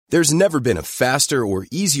There's never been a faster or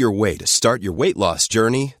easier way to start your weight loss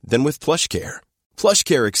journey than with PlushCare.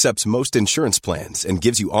 PlushCare accepts most insurance plans and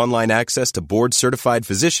gives you online access to board-certified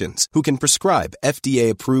physicians who can prescribe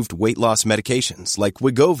FDA-approved weight loss medications like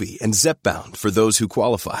Wegovy and Zepbound for those who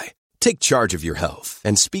qualify. Take charge of your health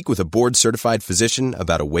and speak with a board-certified physician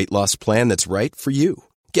about a weight loss plan that's right for you.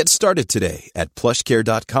 Get started today at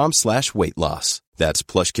plushcare.com/weightloss. That's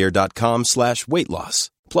plushcare.com/weightloss.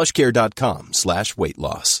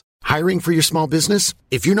 plushcare.com/weightloss. Hiring for your small business?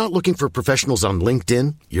 If you're not looking for professionals on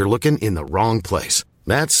LinkedIn, you're looking in the wrong place.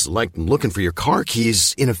 That's like looking for your car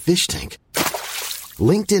keys in a fish tank.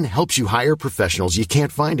 LinkedIn helps you hire professionals you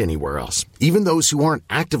can't find anywhere else, even those who aren't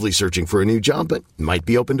actively searching for a new job but might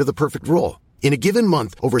be open to the perfect role. In a given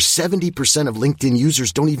month, over 70% of LinkedIn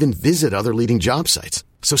users don't even visit other leading job sites.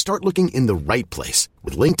 So start looking in the right place.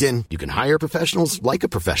 With LinkedIn, you can hire professionals like a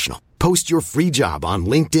professional. Post your free job on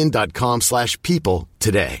linkedin.com/people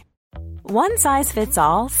today. One size fits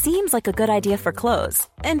all seems like a good idea for clothes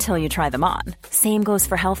until you try them on. Same goes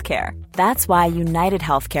for healthcare. That's why United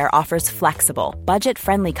Healthcare offers flexible,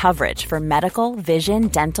 budget-friendly coverage for medical, vision,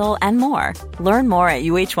 dental, and more. Learn more at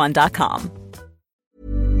uh1.com.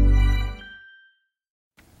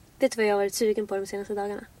 Vet du vad jag har varit sugen på de senaste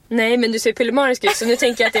dagarna? Nej, men du ser pillemarisk ut, så nu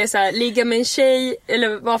tänker jag att det är så här, ligga med en tjej,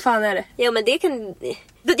 eller vad fan är det? Ja, men det kan...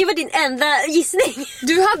 Det var din enda gissning.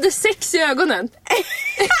 Du hade sex i ögonen. Det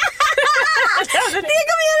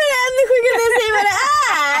kommer göra det ännu sjukare när jag säger vad det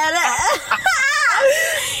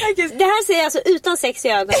är. Det här säger jag alltså utan sex i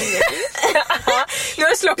ögonen.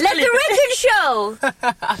 Let the record show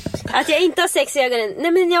att jag inte har sex i ögonen.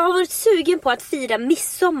 Nej, men jag har varit sugen på att fira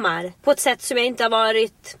midsommar på ett sätt som jag inte har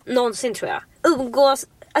varit någonsin, tror jag. Umgås.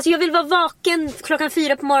 Alltså jag vill vara vaken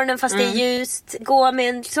 4:00 på morgonen fast det är ljust. Gå med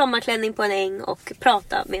en sommarklänning på en äng och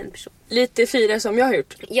prata med en person. Lite fira som jag har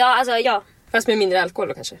gjort. Ja, alltså ja. Fast med mindre alkohol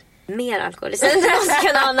då kanske. Mer alkohol. Sen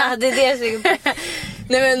kanalerna, det är det jag suger på.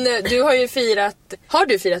 Nej, men du har ju firat... Har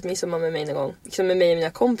du firat midsommar med mig någon gång? Liksom med mig och mina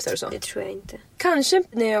kompisar och så? Det tror jag inte. Kanske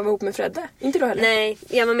när jag var ihop med Fredde. Inte då heller? Nej,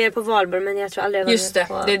 jag var mer på Valborg, men jag tror aldrig jag var just det,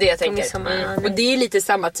 på... det är det jag tänker. Och det är lite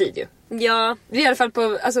samma tid ju. Ja. Det är i alla fall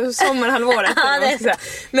på sommarhalvåret.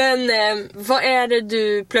 Men vad är det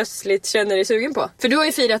du plötsligt känner dig sugen på? För du har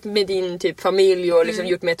ju firat med din typ familj och liksom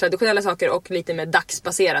gjort mer traditionella saker och lite mer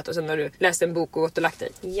dagsbaserat. Och sen har du läst en bok och gått och lagt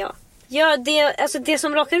dig. Ja. Ja, det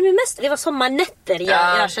som rockade mig mest, det var sommarnätter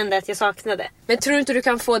jag kände att jag saknade. Men tror du inte du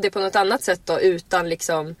kan få det på något annat sätt då, utan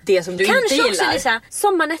liksom det som du inte gillar? Kanske också Lisa,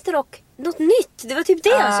 sommarnätter och något nytt. Det var typ det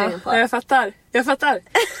jag var sugen på. Jag fattar. Jag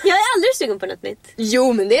är aldrig sugen på något nytt.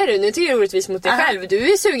 Jo, men det är du. Nu tycker jag orättvis mot dig själv.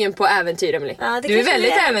 Du är sugen på äventyr, Emily. Du är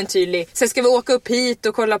väldigt äventyrlig. Sen ska vi åka upp hit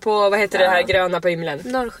och kolla på, vad heter det här gröna på himlen?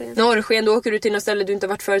 Norrsken. Då åker du till något ställe du inte har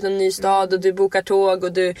varit förut, någon ny stad, och du bokar tåg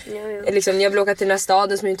och du liksom, jag vill åka till den här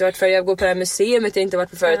staden som jag inte har varit förut. Jag går på det här museet jag inte har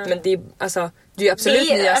varit på förut, men det är alltså... Det är ju absolut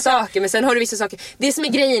nya saker, men sen har du vissa saker. Det som är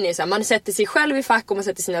grejen är så här, man sätter sig själv i fack och man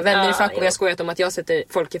sätter sina vänner i fack. Och jag har skojat om att jag sätter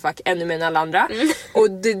folk i fack ännu mer än alla andra.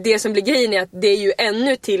 Och det som blir grejen är att det är ju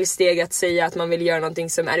ännu till steg att säga att man vill göra någonting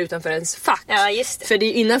som är utanför ens fack. Ja, just det. För det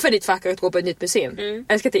är innanför ditt fack att gå på ett nytt museum.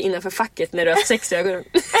 Jag ska inte innanför facket när du har sex i ögonen.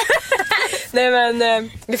 Nej, men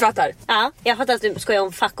vi fattar. Ja, jag fattar att du skojar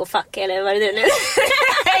om fack och fack, eller vad är det nu?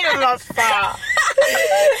 Nej, vad fan.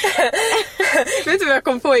 Vet du vad jag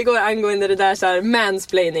kom på igår angående det där så här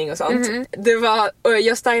mansplaining och sånt? Det var,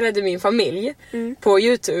 jag stylade min familj på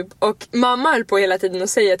YouTube, och mamma höll på hela tiden att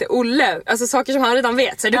säga till Olle, alltså saker som han redan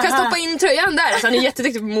vet. Så du kan stoppa in tröjan där, alltså han är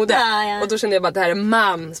jätteduktig på mode. Och då kände jag bara att det här är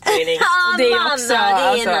mansplaining. Det är också, det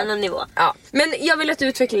är en annan nivå. Ja. Men jag vill att du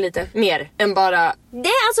utvecklar lite mer än bara...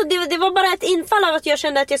 Det var bara ett infall av att jag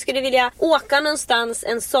kände att jag skulle vilja åka någonstans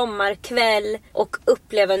en sommarkväll och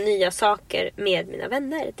uppleva nya saker med mina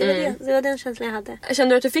vänner. Det var den känslan jag hade.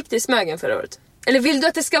 Kände du att du fick det i Smögen förra året? Eller vill du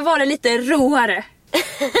att det ska vara lite råare?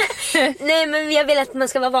 Nej, men jag vill att man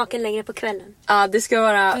ska vara vaken längre på kvällen. Ja, det ska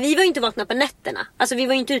vara... Vi var ju inte vakna på nätterna. Alltså vi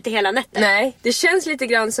var ju inte ute hela nätten. Nej, det känns lite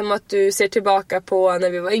grann som att du ser tillbaka på när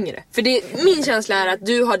vi var yngre. För min känsla är att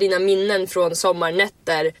du har dina minnen från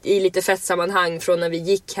sommarnätter i lite festsammanhang från när vi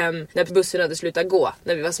gick hem när bussen hade slutat gå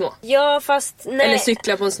när vi var små. Ja, fast nej. Eller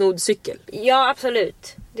cykla på en snodd cykel. Ja,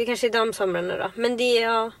 absolut. Det kanske är de somrarna då. Men det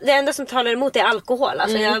enda som talar emot är alkohol.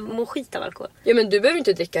 Alltså jag mår skit av alkohol. Ja, men du behöver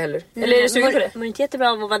inte dricka heller. Eller är du sugen på det? Man är inte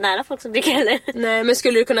jättebra av att vara nära folk som dricker heller. Nej, men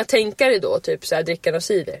skulle du kunna tänka dig då typ så här, dricka något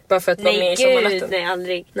cider? Bara för att vara med i sommarnatten? Nej,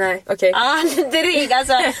 aldrig. Nej, okej. Aldrig,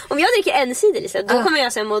 alltså. Om jag dricker en cider liksom, då kommer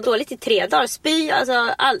jag sen må dåligt i 3 dagar. Spy, alltså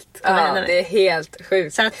allt kommer hända mig. Det är helt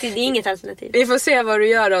sjukt. Så att det är inget alternativ. Vi får se vad du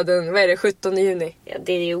gör av den, vad är det, 17 juni? Ja,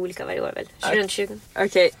 det är ju olika varje år väl. 20.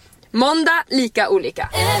 Okej. Måndag, lika olika.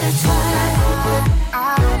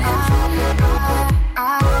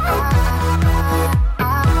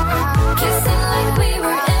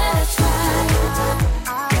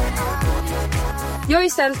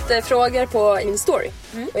 ställt frågor på min story.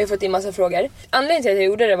 Och jag har fått in massa frågor. Anledningen till att jag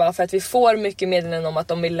gjorde det var för att vi får mycket meddelanden om att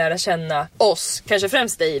de vill lära känna oss. Kanske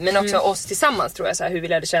främst dig, men också oss tillsammans tror jag. Så här, hur vi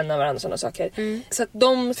lärde känna varandra och sådana saker. Så att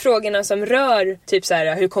de frågorna som rör typ så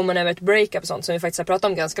här, hur kommer man över ett breakup och sånt, som vi faktiskt har pratat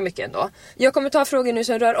om ganska mycket ändå. Jag kommer ta frågor nu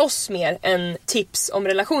som rör oss mer än tips om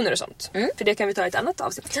relationer och sånt. För det kan vi ta i ett annat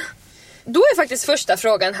avsnitt. Då är faktiskt första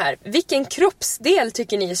frågan här. Vilken kroppsdel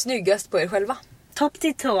tycker ni är snyggast på er själva? Topp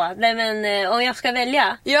till tå. Nej, men om jag ska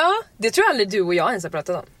välja. Ja, det tror jag aldrig du och jag ens har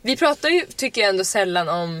pratat om. Vi pratar ju, tycker jag ändå sällan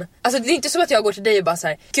om... Alltså det är inte så att jag går till dig och bara så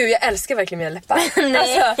här: gud, jag älskar verkligen mina läppar.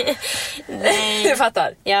 Nej. Alltså, Nej. Du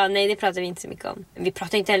fattar. Ja, nej, det pratar vi inte så mycket om. Vi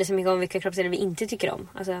pratar inte heller så mycket om vilka kroppsdelar vi inte tycker om.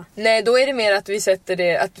 Alltså. Nej, då är det mer att vi sätter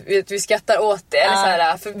det, att vi skrattar åt det. Eller så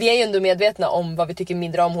här, för vi är ju ändå medvetna om vad vi tycker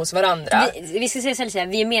mindre om hos varandra. Vi ska säga så här,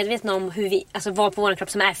 vi är medvetna om hur vi, alltså vad på vår kropp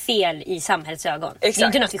som är fel i samhällets ögon. Exakt. Det är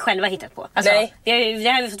inte något vi själva hittat på. Alltså, Nej. Det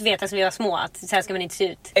har vi fått veta sedan vi var små, att så här ska man inte se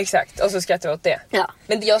ut. Exakt, och så skrattar vi åt det. Ja.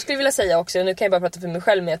 Men jag skulle vilja säga också, nu kan jag bara prata för mig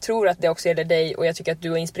själv, men jag tror att det också gäller dig, och jag tycker att du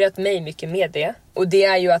har inspirerat mig mycket med det. Och det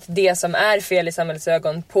är ju att det som är fel i samhällets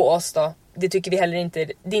ögon på oss då, det tycker vi heller inte,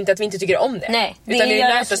 det är inte att vi inte tycker om det. Nej, utan det är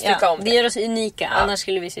lärt oss tycka om det. Det Det gör oss unika, annars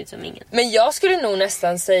skulle vi se ut som ingen. Men jag skulle nog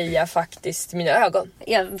nästan säga faktiskt mina ögon.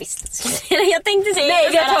 Jag visste. Jag tänkte säga. Nej,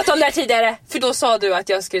 vi har pratat om det här tidigare. För då sa du att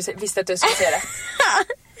jag visste att du skulle säga det.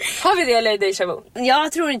 Har vi det eller déjà vu?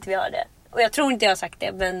 Jag tror inte vi har det. Och jag tror inte jag har sagt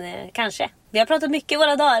det, men kanske. Vi har pratat mycket i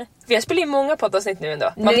våra dagar. Vi har spelat in många poddavsnitt nu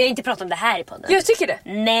ändå. Men vi har inte pratat om det här i podden. Jag tycker det.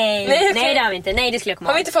 Nej, det har vi inte. Nej, det skulle jag komma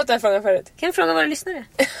Har vi inte fått den här frågan förut? Kan jag fråga våra lyssnare?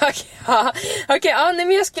 Okej, nej,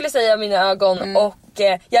 men jag skulle säga mina ögon. Och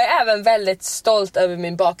jag är även väldigt stolt över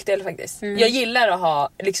min bakdel faktiskt. Jag gillar att ha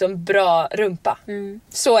liksom bra rumpa.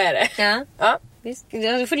 Så är det. Ja. Visst.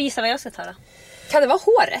 Då får du gissa vad jag ska ta då. Kan det vara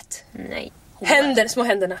håret? Nej. Små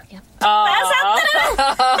händerna. Ja. Jag satte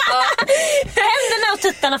den! Händerna och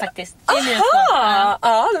tuttarna faktiskt.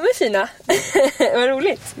 Ja, de är fina. Vad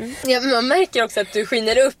roligt. Ja, man märker också att du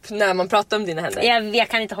skiner upp när man pratar om dina händer. Jag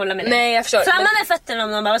kan inte hålla med det. Nej, jag förstår. Samma med fötterna,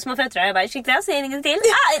 om de bara små fötter. Jag bara, ursäkta, säger inget till.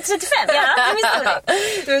 35, ja, det är min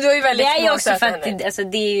storlek. Men du har ju väldigt det är ju också för att händer. alltså,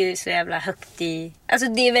 det är ju så jävla högt i... Alltså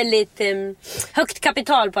det är väldigt högt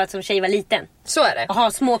kapital på att som tjej vara liten. Så är det. Och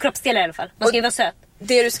ha små kroppsdelar i alla fall. Man ska ju vara söt.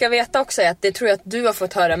 Det du ska veta också är att det tror jag att du har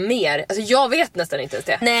fått höra mer. Alltså jag vet nästan inte ens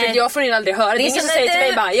det. Nej. För jag får aldrig höra. Det är ingen som säger till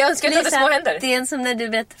mig bara, jag önskar att jag hade små händer. Det är som när du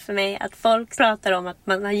berättar för mig att folk pratar om att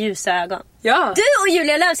man har ljusa ögon. Ja. Du och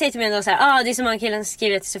Julia Löv säger till mig ändå såhär, det är så många killar som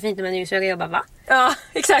skriver att det är så fint när man har ljusa ögon. Jag bara, va? Ja,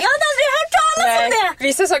 exakt. Jag hade aldrig hört talas om det.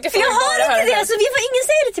 Vissa saker får jag bara har inte höra det, så ingen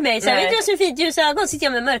säger det till mig. Så Nej. vet du jag som fint ljusa ögon, sitter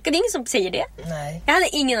jag med mörka. Det är ingen som säger det. Nej. Jag hade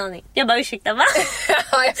ingen aning. Jag bara, ursäkta, va?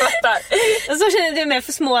 Ja, jag fattar. Och så känner du med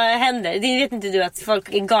för små händer. Det vet inte du att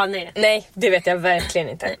folk är galna i det. Nej, det vet jag verkligen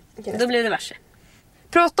inte. Då blev det varse.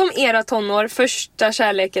 Prata om era tonår, första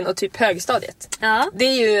kärleken och typ högstadiet. Ja. Det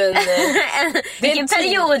är ju en... vilken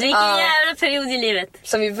period, jävla period i livet.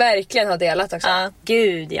 Som vi verkligen har delat också. Ja,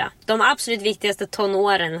 gud ja. De absolut viktigaste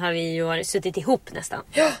tonåren har vi ju suttit ihop nästan.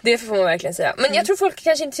 Ja, det får man verkligen säga. Men jag tror folk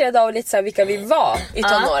kanske är intresserade av lite så här vilka vi var i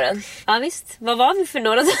tonåren. Ja visst, vad var vi för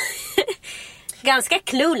några? Ganska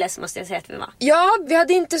clueless måste jag säga att vi var. Ja, vi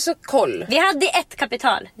hade inte så koll. Vi hade ett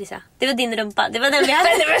kapital, Lisa. Det var din rumpa. Det var den vi hade.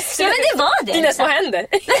 Ja, men det var det. Dina små händer.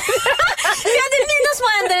 Vi hade mina små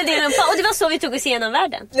händer i din rumpa. Och det var så vi tog oss igenom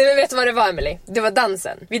världen. Nej, men vet du vad det var, Emily? Det var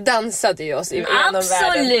dansen. Vi dansade ju oss igenom världen.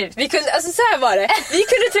 Absolut. Vi kunde, alltså så här var det. Vi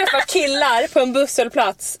kunde träffa killar på en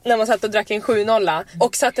busshållplats när man satt och drack en 7-0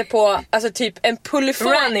 och satte på alltså typ en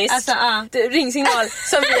polyfonisk ringsignal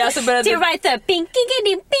som vi alltså började... Till right up.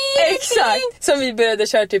 Exakt. Som vi började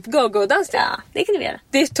köra typ go-go-dans till. Ja, det kunde vi göra.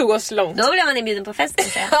 Det tog oss långt. Då blev man inbjuden på festen.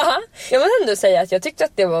 Jag måste ändå säga att jag tyckte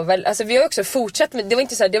att det var väl... Alltså vi har också fortsatt med... Det var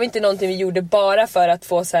inte så här, det var inte någonting vi gjorde bara för att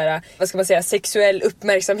få så här, vad ska man säga, sexuell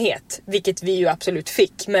uppmärksamhet. Vilket vi ju absolut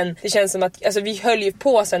fick. Men det känns som att alltså, vi höll ju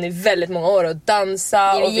på sen i väldigt många år och dansa.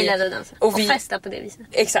 Ja, och vi gillade att dansa. Och festa på det viset.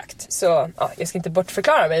 Exakt. Så ja, jag ska inte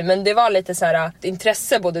bortförklara mig. Men det var lite så här ett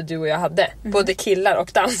intresse både du och jag hade. Både killar och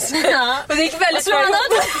dans. Ja. Och det gick väldigt bra.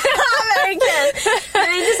 Verkligen. Det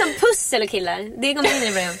är inte som pussel och killar. Det kommer in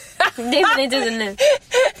i början. Det är inte nu.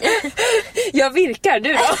 Jag virkar,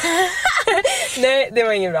 du då? Nej, det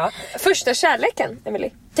var inget bra. Första kärleken, Emily.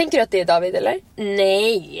 Tänker du att det är David, eller?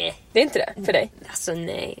 Nej. Det är inte det för dig? Alltså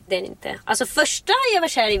nej, det är inte. Alltså första jag var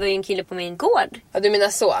kär i var ju en kille på min gård. Ja, du menar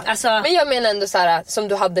så. Alltså, men jag menar ändå så här som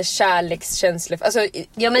du hade kärlekskänslor. Alltså,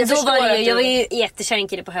 ja, men då var det ju, jag var ju jättekär en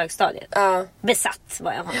kille på högstadiet. Besatt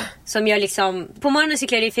var jag av honom. Som jag liksom, på morgonen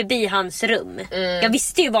cyklade jag förbi hans rum. Jag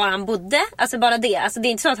visste ju var han bodde. Alltså bara det. Alltså det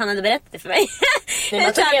är inte så att han hade berättat det för mig. Nej,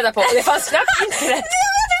 man tog reda på. Det fanns knappt internet.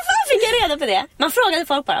 fick jag reda på det. Man frågade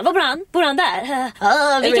folk bara, var bor han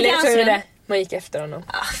där? Vilket är hans rum? Man gick efter honom.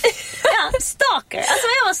 Ja, stalker. Alltså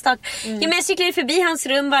jag var stalker. Ja, men jag cyklade förbi hans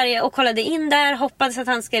rum och kollade in där. Hoppades att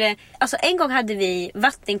han skulle... Alltså en gång hade vi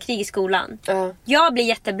vattenkrig i skolan. Jag blev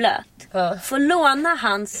jätteblöt. Får låna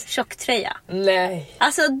hans tjocktröja. Nej.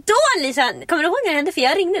 Alltså då Lisa, kommer du ihåg när det hände? För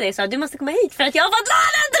jag ringde dig och sa du måste komma hit för att jag har fått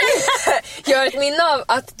låna en tröja. Jag har ett minne av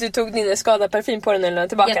att du tog din skadade parfym på den eller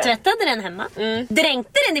tillbaka. Jag tvättade den hemma.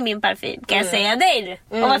 Dränkte den i min parfym. Kan jag säga dig?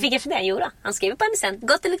 Och vad fick jag för det? Jo då, han skrev på MSN.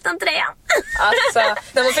 Gott och luktan tröja. Alltså,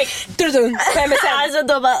 när man fick på MSN. Alltså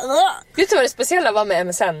då bara... Vet du vad det speciella var med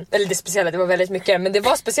MSN? Eller det speciella, det var väldigt mycket. Men det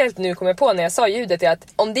var speciellt nu kom jag på när jag sa ljudet. Är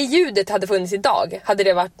att om det ljudet hade funnits idag hade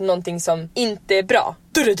det varit någonting som inte är bra.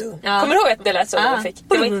 Kommer du ihåg att det lät så när man fick?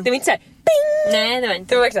 Det var inte så här... Bing! Nej, det var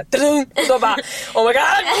inte. Det var verkligen och då bara oh my god.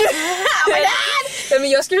 Ja, men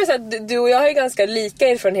jag skulle säga att du och jag har ju ganska lika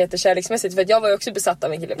erfarenheter kärleksmässigt, för att jag var ju också besatt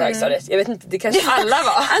av en kille på högstadiet. Jag vet inte, det kanske alla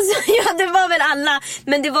var. Alltså ja, det var väl alla,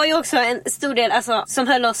 men det var ju också en stor del alltså, som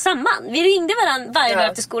höll oss samman. Vi ringde varandra varje dag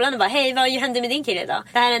efter skolan och bara hej, vad hände med din kille idag?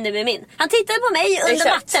 Det här hände med min. Han tittade på mig under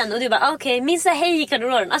vatten och du bara okej, minns jag hej i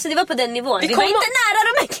korridoren. Alltså det var på den nivån. Vi var inte nära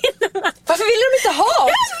de här killarna. Varför ville de inte ha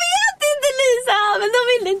oss? Jag vet inte Lisa, men de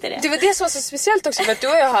ville inte det. Det var det som var så speciellt också, för att du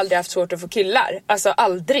och jag har aldrig haft svårt att få killar. Alltså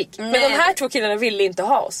aldrig. Nej. Men de här två killarna ville inte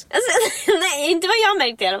ha oss. Alltså, nej, inte vad jag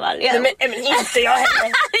märkte i alla fall. Nej, men inte jag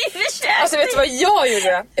heller. Alltså vet du vad jag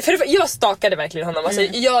gjorde? För jag stakade verkligen honom. Alltså,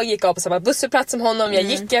 jag gick av på samma busshållplats som honom. Jag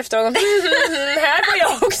gick efter honom. Här var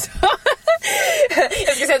jag också.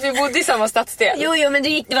 Jag ska säga att vi bodde i samma stadsdel. Jo, men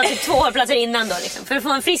det var typ 2 hållplatser innan då liksom, för att få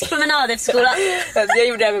en frisk promenad efter skolan. Jag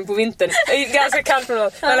gjorde det även på vintern. Ganska kallt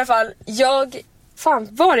promenad. I alla fall, fan,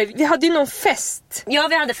 var det? Vi hade ju någon fest. Ja,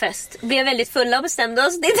 vi hade fest. Blev väldigt fulla och bestämde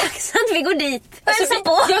oss. Det är dags att vi går dit. Alltså,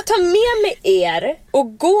 jag tar med mig er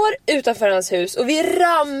och går utanför hans hus och vi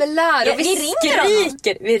ramlar och vi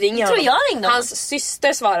skriker. Vi ringer honom. Tror jag ringde honom. Hans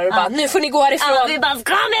syster svarar och bara, nu får ni gå härifrån. Ja, vi bara,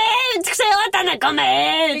 kom ut! Säg åt henne, kom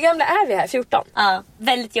ut! Hur gamla är vi här? 14? Ja,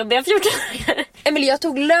 väldigt jobbiga 14. Emily, jag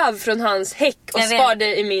tog löv från hans häck och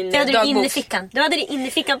sparade i min dagbok. Du hade det inne i fickan. Du hade det inne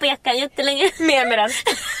i fickan på jackan jättelänge. Med den.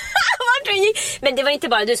 Men det var inte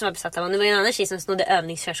bara du som var besatt av honom. Det var en annan tjej som snodde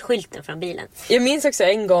övningskörsskylten från bilen. Jag minns också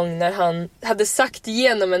en gång när han hade sagt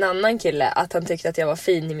genom en annan kille att han tyckte att jag var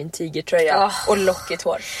fin i min tigertröja och lockigt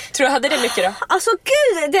hår. Tror du hade det mycket då? Alltså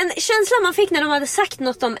gud, den känslan man fick när de hade sagt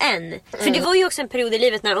något om en. För det var ju också en period i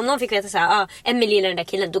livet när om någon fick veta såhär, Emily eller den där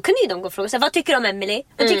killen, då kunde ju de gå och fråga såhär, vad tycker du om Emily?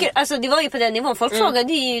 Alltså det var ju på den nivån. Folk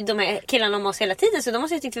frågade ju de här killarna om oss hela tiden, så de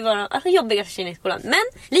måste ju tyckt vi var jobbiga för tjejerna i skolan. Men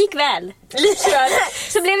likväl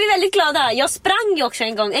så blev vi väldigt glada. Jag sprang ju också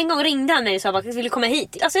en gång ringde han mig och sa att jag ville komma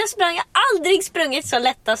hit. Alltså jag har aldrig sprungit så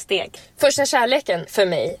lätta steg. Första kärleken för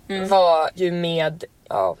mig var ju med,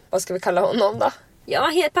 vad ska vi kalla honom då?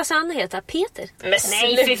 Ja, passar han heta Peter?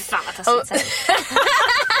 Nej, fy fan vad taskigt.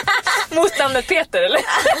 Motnamnet Peter, eller?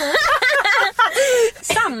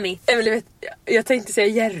 Sammy. Emily, jag tänkte säga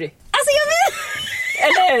Jerry. Alltså jag vet...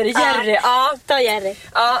 Eller Jerry, ta Jerry.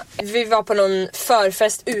 Ja, vi var på någon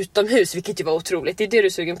förfest utomhus, vilket ju var otroligt. Det är det du är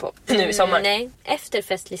sugen på nu i sommar. Nej,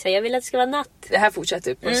 efterfest Lisa. Jag vill att det ska vara natt. Det här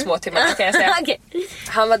fortsätter på små timmar kan jag säga. Okay.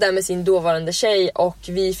 Han var där med sin dåvarande tjej och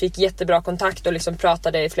vi fick jättebra kontakt och liksom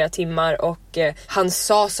pratade i flera timmar och han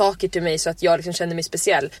sa saker till mig så att jag liksom kände mig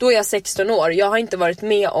speciell. Då är jag 16 år. Jag har inte varit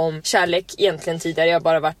med om kärlek egentligen tidigare. Jag har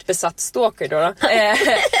bara varit besatt stalker då.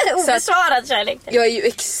 Obesvarad kärlek. Jag är ju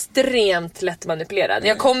extremt lätt manipulerad.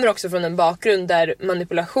 Jag kommer också från en bakgrund där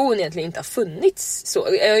manipulation egentligen inte har funnits så.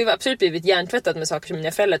 Jag har ju absolut blivit hjärntvättad med saker som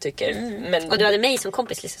mina föräldrar tycker. Men... Och du hade mig som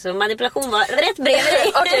kompis Lisa, så manipulation var rätt bredvid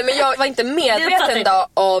dig. Okej, men jag var inte medveten då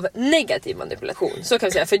av negativ manipulation. Så kan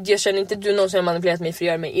vi säga, för jag känner inte att du någonsin har manipulerat mig för att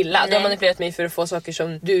göra mig illa. Nej. Du har manipulerat mig för att få saker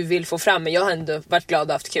som du vill få fram, men jag har ändå varit glad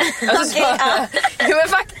och haft kul. Alltså, jo men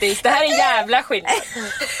faktiskt, det här är en jävla skillnad.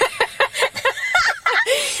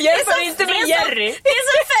 Jag är inte med Jerry. Det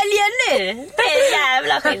som följer nu. Det är en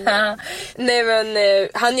jävla skillnad. Nej men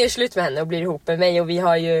han gör slut med henne och blir ihop med mig och vi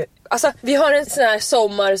har ju... Alltså, vi har en sån här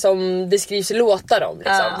sommar som det skrivs låtar om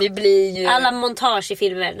liksom. Vi blir ju... Alla montage i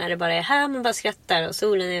filmer när det bara är här, man bara skrattar och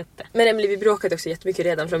solen är uppe. Men Emily, vi bråkade också jättemycket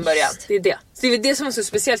redan från början. Det är det. Så det är det som är så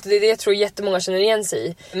speciellt och det är det jag tror jättemånga känner igen sig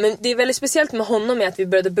i. Men det är väldigt speciellt med honom är att vi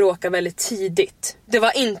började bråka väldigt tidigt. Det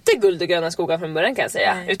var inte guld och gröna skogar från början kan jag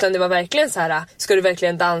säga. Nej. Utan det var verkligen så här: ska du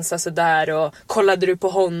verkligen dansa så där och kollade du på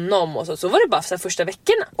honom och så var det bara så här första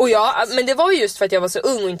veckorna. Och men det var ju just för att jag var så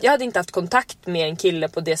ung och jag hade inte haft kontakt med en kille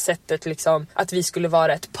på det sättet sättet liksom att vi skulle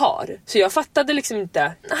vara ett par. Så jag fattade liksom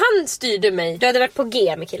inte. Han styrde mig. Du hade varit på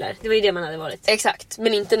G med killar. Det var ju det man hade varit. Exakt,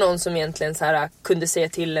 men inte någon som egentligen så här kunde säga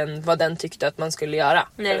till en vad den tyckte att man skulle göra.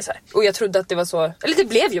 Eller så här. Och jag trodde att det var så, eller det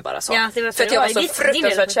blev ju bara så. Ja, det var för att jag var så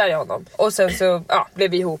fruktansvärt kär i honom. Och sen så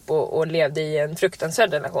blev vi ihop och levde i en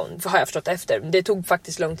fruktansvärd relation, har jag förstått efter. Det tog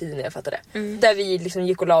faktiskt lång tid innan jag fattade det. Där vi liksom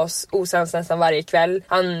gick och la oss osams nästan varje kväll.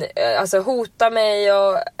 Han hotade mig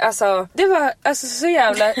och det var så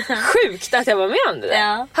jävla sjukt att jag var med om det där.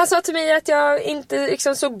 Ja. Han sa till mig att jag inte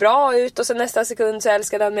liksom såg bra ut och så nästa sekund så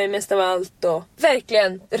älskade han mig mest av allt och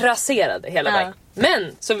verkligen raserade hela vägen.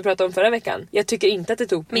 Men, som vi pratade om förra veckan, jag tycker inte att det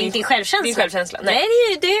tog din självkänsla. Nej,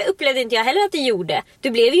 det upplevde inte jag heller att det gjorde. Du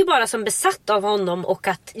blev ju bara som besatt av honom och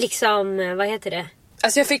att liksom, vad heter det?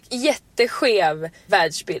 Alltså jag fick jätteskev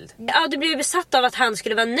världsbild. Ja, du blev besatt av att han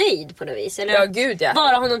skulle vara nöjd på något vis. Eller ja, gud ja.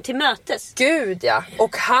 Vara honom till mötes. Gud ja.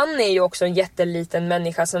 Och han är ju också en jätteliten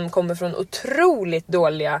människa som kommer från otroligt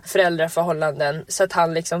dåliga föräldraförhållanden. Så att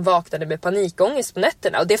han liksom vaknade med panikångest på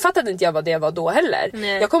nätterna. Och det fattade inte jag vad det var då heller.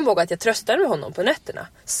 Nej. Jag kommer ihåg att jag tröstade med honom på nätterna.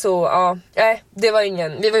 Så det var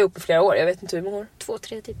ingen... Vi var ihop i flera år, jag vet inte hur många år.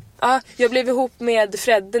 2-3 typ. Ja, jag blev ihop med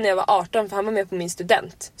Fredde när jag var 18 för han var med på min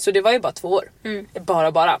student. Så det var ju bara 2 år.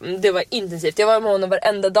 Bara. Det var intensivt. Jag var med honom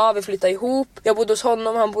varenda dag, vi flyttade ihop. Jag bodde hos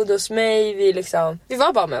honom, han bodde hos mig. Vi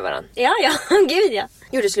var bara med varandra. Ja, gud ja.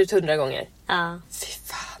 Gjorde slut 100 gånger. Ja. Fy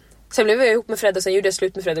fan. Sen blev jag ihop med Fred och sen gjorde jag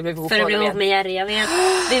slut med Fred och blev ihop med honom igen. För att bli ihop med Jerry, jag vet.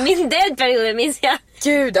 Det är min dödperiod, minns jag.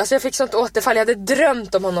 Gud, alltså jag fick sånt återfall. Jag hade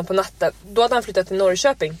drömt om honom på natten. Då hade han flyttat till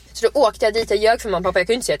Norrköping. Så då åkte jag dit, jag ljög för mamma och pappa. Jag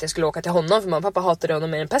kunde inte säga att jag skulle åka till honom för mamma och pappa hatade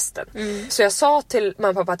honom med en pesten. Så jag sa till mamma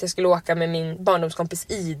och pappa att jag skulle åka med min barndomskompis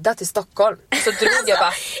Ida till Stockholm. Så drog jag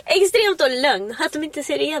bara... Extremt och lögn, att de inte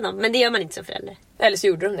ser igenom. Men det gör man inte som förälder. Eller så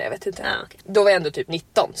gjorde de det, jag vet inte. Okay. Då var jag ändå typ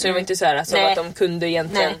 19. Så det var inte så här att de kunde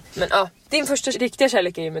egentligen. Nej. Men din första riktiga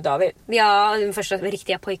kärlek är ju med David. Ja, den första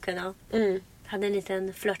riktiga pojken. Hade en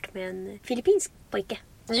liten flört med en filippinsk pojke.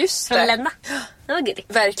 Just det. Från Länna. Det var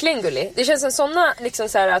gulligt. Verkligen gulligt. Det känns som såna liksom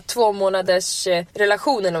så här 2 månaders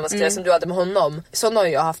relationer om man ska säga, som du hade med honom. Såna har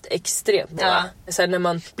jag haft extremt många. Så här, när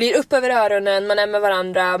man blir upp över öronen, man är med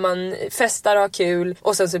varandra, man festar och har kul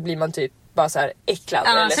och sen så blir man typ bara så här äcklad.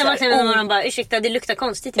 Ja, eller sen man känner någon bara, ursäkta, det luktar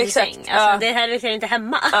konstigt i min säng. Alltså, det här luktar inte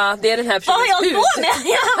hemma. Ja, det är den här personens vad har jag på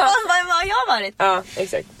med? Vad har jag varit? Ja,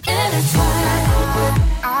 exakt.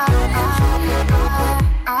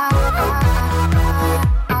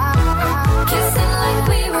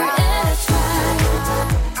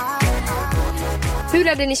 Hur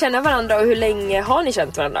lärde ni känna varandra och hur länge har ni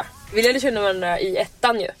känt varandra? Vi lärde känna varandra i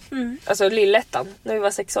 1:an ju. Alltså lillettan, när vi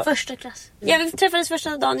var 6 år. Första klass. Ja, vi träffades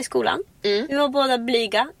första dagen i skolan. Vi var båda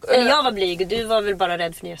blyga. Eller jag var blyg, du var väl bara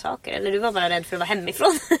rädd för nya saker. Eller du var bara rädd för att vara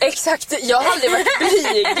hemifrån. Exakt, jag har aldrig varit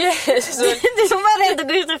blyg. Så... Du var rädd att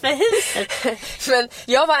gå utanför huset. Men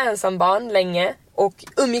jag var ensam barn länge. Och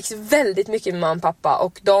umgicks väldigt mycket med mamma och pappa.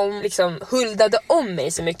 Och de liksom huldade om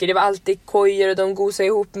mig så mycket. Det var alltid kojer och de gosade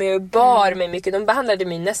ihop mig och bar mig mycket. De behandlade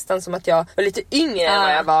mig nästan som att jag var lite yngre än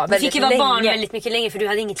vad jag var. Du fick ju vara barn väldigt mycket längre för du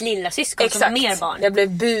hade inget lilla syskon som var mer barn. Jag blev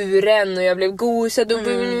buren och jag blev gosad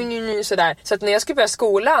och sådär. Så att när jag skulle börja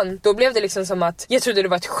skolan, då blev det liksom som att jag trodde det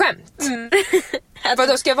var ett skämt. För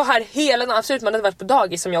då ska jag vara här hela dagen. Absolut, man hade varit på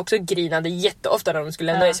dagis som jag också grinade jätteofta när de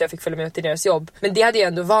skulle lämna mig, så jag fick följa med till deras jobb. Men det hade jag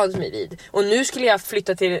ändå vant mig vid. Och nu skulle jag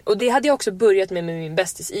flytta till, och det hade jag också börjat med min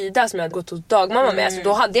bästis Ida som jag hade gått hos dagmamma med. Så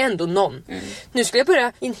då hade jag ändå någon. Nu skulle jag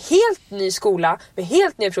börja i en helt ny skola med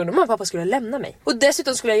helt nya personer. Mamma och pappa skulle lämna mig. Och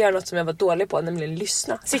dessutom skulle jag göra något som jag var dålig på, nämligen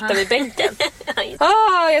lyssna. Sitta vid bänken.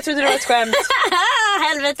 Jag trodde det var ett skämt.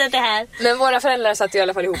 Helvetet det här. Men våra föräldrar satt i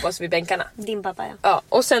alla fall ihop oss vid bänkarna. Din pappa, ja.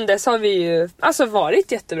 Och sen dess har vi ju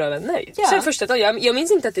varit jättebra vänner. Ja. Sen första dagen, jag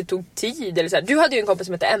minns inte att det tog tid eller så här. Du hade ju en kompis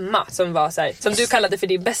som hette Emma som var så här, som du kallade för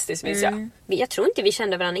din bästis, minns jag. Jag tror inte vi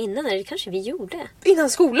kände varandra innan, eller det kanske vi gjorde. Innan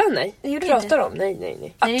skolan, nej. Det pratar om,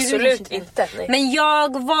 nej. Absolut inte. Nej. Men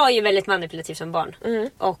jag var ju väldigt manipulativ som barn.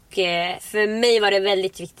 Och för mig var det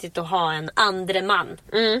väldigt viktigt att ha en andre man.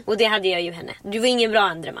 Och det hade jag ju henne. Du var ingen bra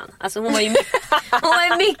andre man. Alltså hon var ju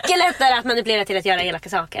mycket lättare att manipulera till att göra elaka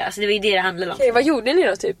saker. Alltså det var ju det handlade om. Okej, vad gjorde ni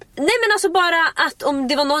då typ? Nej, men alltså bara att om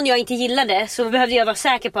det var någon jag inte gillade så behövde jag vara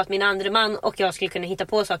säker på att min andre man och jag skulle kunna hitta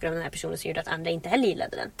på saker om den här personen som gjorde att andra inte heller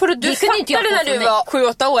gillade den. För du fattade när du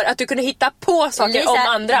var 7-8 år att du kunde hitta på saker Lisa, om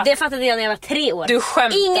andra? Det fattade jag när jag var 3 år. Du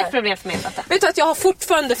skämtar. Inget problem för mig att fatta. Vet du att jag har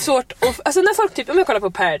fortfarande svårt att, alltså när folk typ, om jag kollar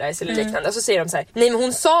på Paradise eller liknande, så säger de så här: nej men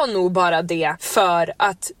hon sa nog bara det för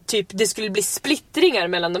att typ det skulle bli splittringar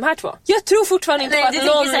mellan de här två. Jag tror fortfarande inte på att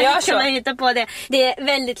någon gör så. Kan man hitta på det. Det är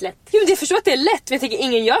väldigt lätt. Jo, jag förstår att det är lätt, men jag tänker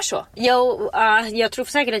ingen gör så. Jo, jag tror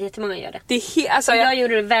säkert att jättemånga gör det. Det är alltså, jag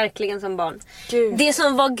gjorde det verkligen som barn. Gud. Det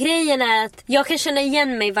som var grejen är att jag kan känna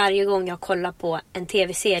igen mig varje gång jag kollar på en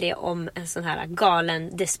tv-serie om en sån här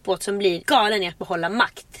galen despot som blir galen i att behålla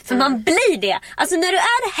makt. För man blir det. Alltså när du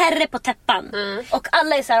är herre på täppan och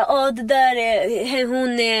alla är så här, det där är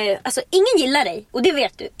hon är... Alltså ingen gillar dig, och det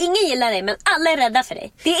vet du. Ingen gillar dig, men alla är rädda för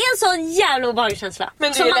dig. Det är en sån jävla obehaglig känsla.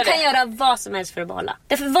 Så man kan göra vad som helst för att behålla.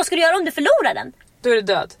 Därför, vad ska du göra om du förlorar den? Då är du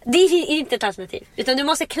död. Det är inte ett alternativ. Utan du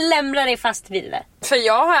måste klämra dig fast vid det. För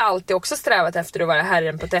jag har alltid också strävat efter att vara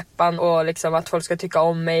herren på täppan. Och liksom att folk ska tycka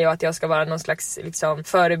om mig. Och att jag ska vara någon slags liksom,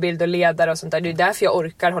 förebild och ledare och sånt där. Det är därför jag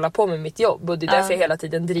orkar hålla på med mitt jobb. Och det är därför jag hela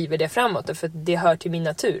tiden driver det framåt. För det hör till min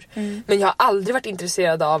natur. Men jag har aldrig varit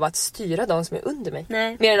intresserad av att styra de som är under mig.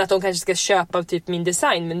 Nej. Mer än att de kanske ska köpa typ min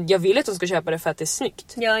design. Men jag vill att de ska köpa det för att det är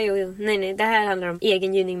snyggt. Ja, jo. Nej. Det här handlar om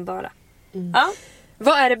egengynning bara. Ja.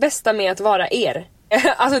 Vad är det bästa med att vara er?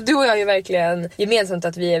 Alltså du och jag är ju verkligen gemensamt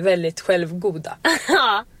att vi är väldigt självgoda.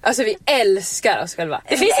 Ja. Alltså vi älskar oss själva.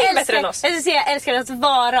 Det finns inget bättre än oss. Jag älskar att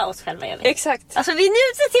vara oss själva. Exakt. Alltså vi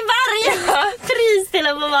njuter till varje pris till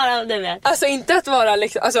att få vara av det med. Alltså inte att vara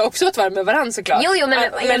liksom, alltså också att vara med varandra såklart. Jo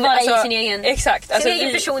men vara alltså, i sin egen. Exakt. Alltså, sin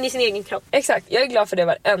egen person i sin egen kropp. Exakt. Jag är glad för det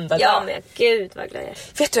varenda dag. Ja men gud vad glad jag är.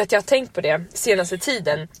 Vet du att jag har tänkt på det senaste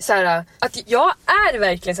tiden så här, att jag är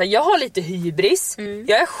verkligen så här, jag har lite hybris.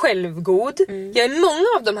 Jag är självgod. Jag är många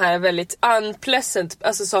av de här väldigt unpleasant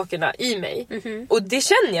alltså sakerna i mig. Och det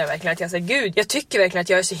känner jag verkligen att jag säger gud, jag tycker verkligen att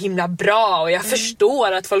jag är så himla bra och jag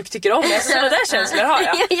förstår att folk tycker om mig. Sådana där känslor har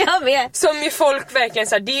jag. Jag vet. Som ju folk verkligen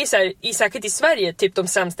så här, det är så här, säkert i Sverige typ de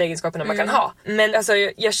sämsta egenskaperna man kan ha. Men alltså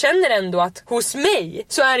jag känner ändå att hos mig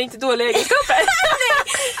så är det inte dåliga egenskaper.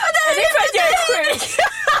 Det är för att jag är sjuk.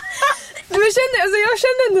 Jag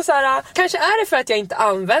känner ändå så här, kanske är det för att jag inte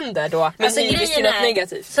använder då men alltså, hybris till något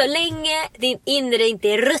negativt. Så länge din inre inte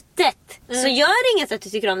är ruttet så gör det inget att du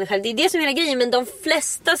tycker om dig själv. Det är det som är hela grejen. Men de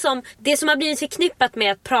flesta som, det som har blivit förknippat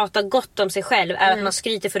med att prata gott om sig själv är att man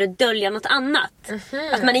skryter för att dölja något annat.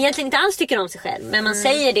 Att man egentligen inte alls tycker om sig själv. Men man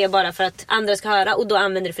säger det bara för att andra ska höra och då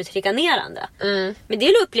använder det för att trycka ner andra. Men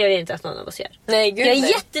det upplever jag inte att någon av oss gör. Nej, gud, jag är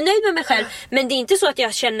jättenöjd med mig själv. Men det är inte så att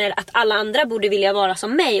jag känner att alla andra borde vilja vara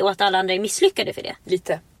som mig och att alla andra är misslyckade för det.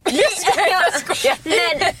 Lite. Jag skojar.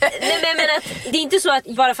 Men att det är inte så att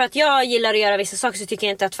bara för att jag gillar att göra vissa saker så tycker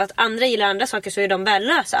jag inte att för att andra gillar andra saker så är de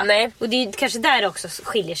värdelösa. Nej. Och det är kanske där det också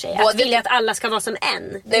skiljer sig. Att vilja att alla ska vara som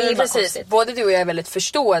en. Det är precis. Konstigt. Både du och jag är väldigt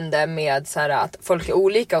förstående med så här, att folk är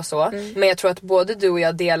olika och så. Men jag tror att både du och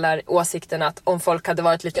jag delar åsikten att om folk hade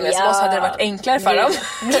varit lite mer som oss hade det varit enklare för dem.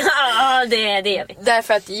 Ja, det gör vi.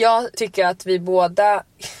 Därför att jag tycker att vi båda...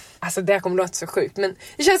 Alltså det här kommer låta så sjukt, men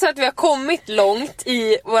det känns som att vi har kommit långt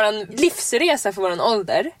i våran livsresa för våran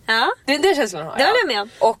ålder. Ja. Det känns som man har. Det håller jag med om.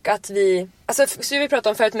 Och att vi, alltså så vi pratade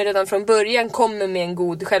om förut, men redan från början kommer med en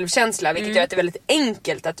god självkänsla, vilket gör att det är väldigt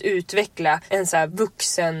enkelt att utveckla en så här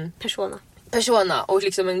vuxen persona och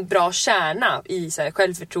liksom en bra kärna i så här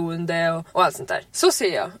självförtroende och allt sånt där. Så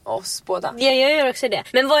ser jag oss båda. Ja, jag gör också det.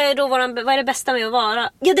 Men vad är då vad är det bästa med att vara?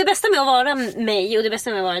 Ja, det bästa med att vara mig och det bästa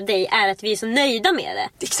med att vara dig är att vi är så nöjda med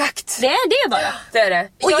det. Exakt. Det är det bara. Det är det.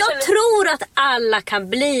 Och jag tror att alla kan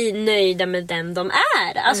bli nöjda med den de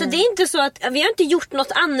är. Alltså det är inte så att vi har inte gjort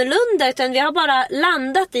något annorlunda utan vi har bara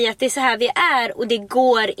landat i att det är så här vi är och det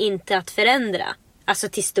går inte att förändra. Alltså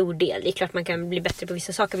till stor del. Det är klart man kan bli bättre på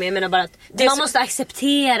vissa saker. Men jag menar bara att man måste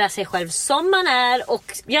acceptera sig själv som man är. Och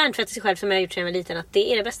hjärntvätta sig själv som jag har gjort sedan jag var liten. Att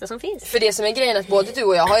det är det bästa som finns. För det som är grejen är att både du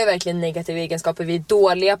och jag har ju verkligen negativa egenskaper. Vi är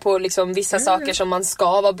dåliga på liksom vissa saker som man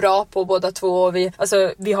ska vara bra på båda två. Och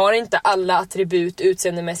vi har inte alla attribut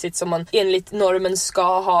utseendemässigt som man enligt normen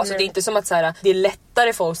ska ha. Så det är inte som att så här, det är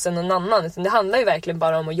lättare för oss än någon annan. Utan det handlar ju verkligen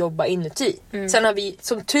bara om att jobba inuti. Sen har vi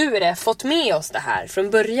som tur är fått med oss det här från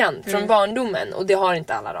början. Från barndomen. Och det har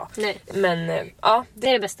inte alla då. Nej. Men ja. Det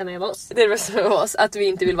är det bästa med oss. Det är det bästa med oss. Att vi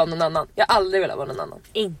inte vill vara någon annan. Jag har aldrig velat vara någon annan.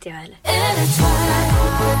 Inte jag heller.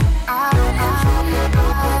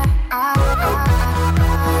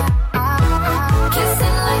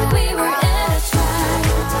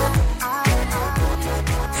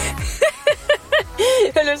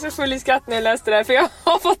 Jag blev så full i skratt när jag läste det här. För jag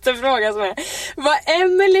har fått en fråga som är: var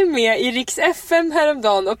Emelie med i Riks FM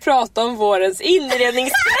häromdagen och pratade om vårens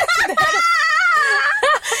inredningsstress?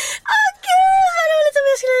 Vad roligt om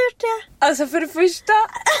jag skulle ha gjort det. Alltså för det första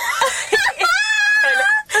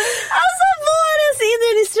Alltså vårens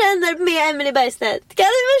inredningsstress. trender med Emily Bergstedt. Kan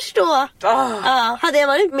du förstå? Ja, hade jag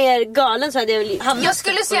varit mer galen så hade jag hamnat. Jag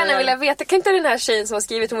skulle så gärna vilja veta, kan inte den här tjejen som har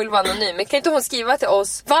skrivit, hon vill vara anonym, men kan inte hon skriva till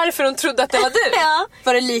oss varför hon trodde att det var du? Ja.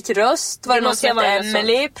 Var det lik röst? Var det någon som hette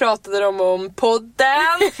Emily? Pratade de om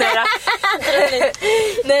podden?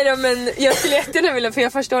 Nej då, men jag skulle jättegärna vilja, för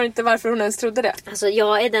jag förstår inte varför hon ens trodde det. Alltså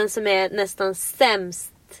jag är den som är nästan sämst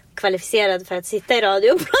kvalificerad för att sitta i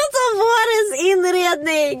radio och prata om vårens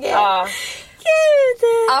inredning. Ja. Gud.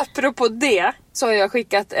 Apropå det så har jag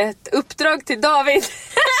skickat ett uppdrag till David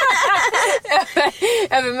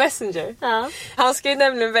över Messenger. Ja. Han ska ju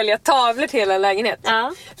nämligen välja tavlor till hela lägenhet.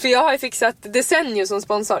 Ja. För jag har ju fixat Desenio som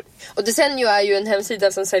sponsor. Och Desenio är ju en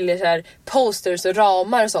hemsida som säljer så här posters och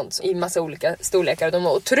ramar och sånt i massa olika storlekar. Och de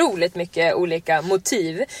har otroligt mycket olika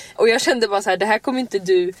motiv. Och jag kände bara så här, det här kommer inte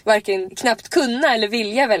du varken knappt kunna eller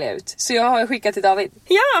vilja välja ut. Så jag har skickat till David.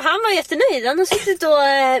 Ja, han var jättenöjd. Han har suttit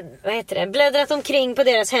och bläddrat omkring på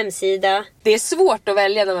deras hemsida. Det är svårt att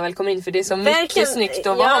välja när man väl kommer in, för det är så mycket snyggt.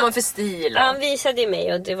 Och vad har man för stil? Han visade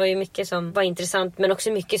mig och det var ju mycket som var intressant, men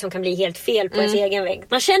också mycket som kan bli helt fel på ens egen vägg.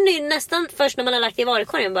 Man känner ju nästan först när man har lagt i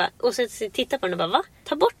varukorgen bara, och så tittar på den och bara, va?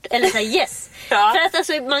 Ta bort? Eller så här, yes. Ja. För att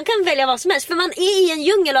alltså, man kan välja vad som helst. För man är i en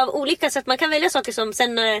djungel av olika sätt. Man kan välja saker som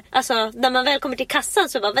sen när man väl kommer till kassan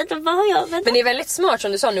så bara, vänta, vad har jag? Vänta. Men det är väldigt smart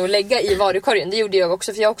som du sa nu att lägga i varukorgen. Det gjorde jag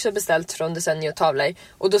också, för jag har också beställt från Desenio tavlor.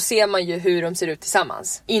 Och då ser man ju hur de ser ut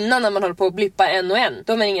tillsammans. Innan när man håller på att blippa en och en,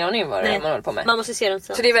 då har man ingen aning vad man håller på med. Man måste se dem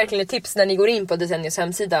så. Så det är verkligen ett tips när ni går in på Desenios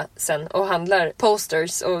hemsida sen och handlar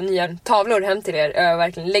posters och nya tavlor hem till er.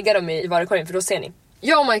 Verkligen lägga dem i varukorgen, för då ser ni.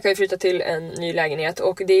 Jag och Mike har ju flyttat till en ny lägenhet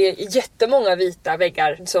och det är jättemånga vita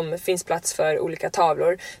väggar som finns plats för olika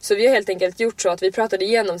tavlor. Så vi har helt enkelt gjort så att vi pratade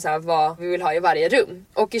igenom så här vad vi vill ha i varje rum.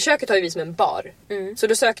 Och i köket har vi som en bar. Så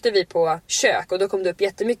då sökte vi på kök och då kom det upp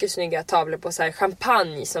jättemycket snygga tavlor på så här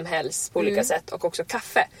champagne som helst på olika sätt och också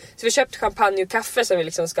kaffe. Så vi köpte champagne och kaffe som vi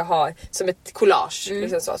liksom ska ha som ett collage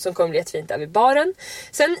liksom så, som kommer bli jättefint där vid baren.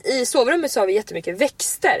 Sen i sovrummet så har vi jättemycket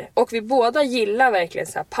växter och vi båda gillar verkligen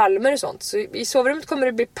så här palmer och sånt. Så i sovrummet kommer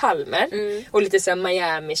det bli palmer och lite så här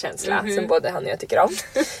Miami-känsla som både han och jag tycker om.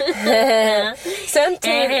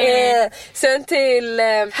 Sen till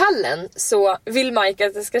hallen så vill Mike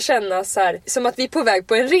att det ska kännas så här, som att vi är på väg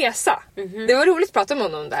på en resa. Det var roligt att prata med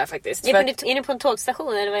honom om det här faktiskt. Är ni på en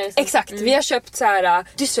tågstation eller vad är det? Exakt, vi har köpt så här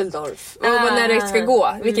Düsseldorf och när det ska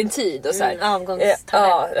gå, vilken tid och så här. Avgångstabell.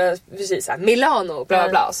 Ja, precis så här, Milano bla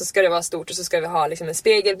bla, och så ska det vara stort och så ska vi ha liksom en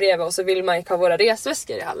spegel bredvid och så vill Mike ha våra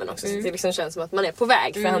resväskor i hallen också så det liksom känns som att man är på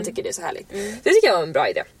väg för han tycker det är så härligt. Det tycker jag var en bra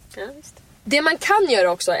idé. Ja, visst. Det man kan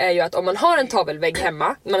göra också är ju att om man har en tavelvägg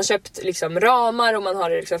hemma, man har köpt liksom ramar och man har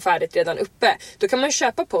det liksom färdigt redan uppe, då kan man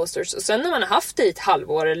köpa posters och sen när man har haft det i ett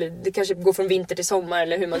halvår eller det kanske går från vinter till sommar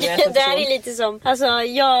eller hur man gör. Det här är lite som, alltså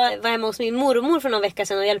jag var hemma hos min mormor för någon vecka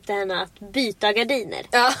sedan och hjälpte henne att byta gardiner.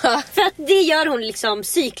 För att det gör hon liksom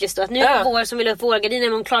cykliskt då, att nu är det vår som vill upp vårgardiner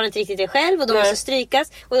men hon klarar inte riktigt det själv och de måste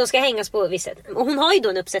strykas och de ska hängas på visst sätt. Och hon har ju då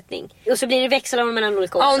en uppsättning och så blir det växlar mellan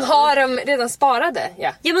olika år. Ja, hon har dem redan sparade.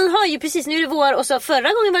 Ja, men hon har ju precis, nu är det vår och så förra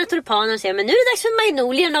gången var det tulpaner och så, men nu är det dags för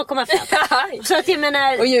magnolierna att komma fram. Så att jag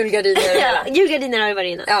menar, och julgardiner. Julgardiner har ju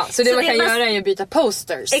varit innan. Ja, så det man kan göra är att byta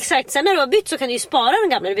posters. Exakt, sen när du har bytt så kan du ju spara de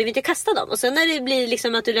gamla, du behöver inte kasta dem. Och sen när det blir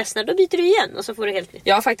liksom att du ledsnar, då byter du igen och så får du helt nytt.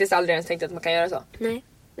 Jag har faktiskt aldrig ens tänkt att man kan göra så. Nej.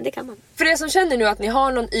 Det kan man. För er som känner nu att ni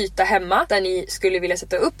har någon yta hemma där ni skulle vilja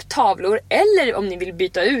sätta upp tavlor eller om ni vill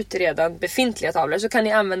byta ut redan befintliga tavlor så kan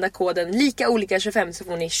ni använda koden likaolika25 så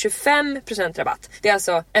får ni 25% rabatt. Det är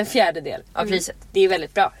alltså en fjärdedel av priset. Det är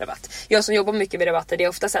väldigt bra rabatt. Jag som jobbar mycket med rabatter, det är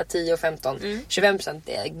ofta så här 10 och 15. 25%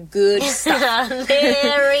 det är good stuff. Det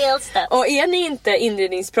är real stuff. Och är ni inte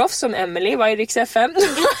inredningsproffs som Emily var i Rix FM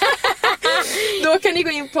då kan ni gå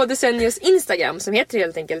in på Desenios Instagram som heter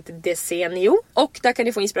helt enkelt Desenio och där kan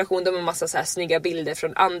ni få inspiration. De har en massa så här snygga bilder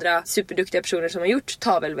från andra superduktiga personer som har gjort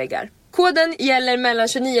tavelväggar. Koden gäller mellan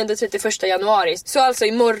 29 och 31 januari. Så alltså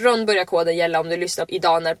imorgon börjar koden gälla om du lyssnar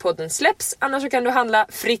idag när podden släpps. Annars så kan du handla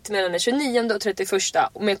fritt mellan den 29 och 31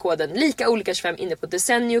 med koden likaolika25 inne på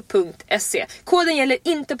desenio.se. Koden gäller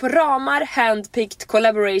inte på ramar, handpicked,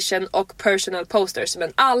 collaboration och personal posters,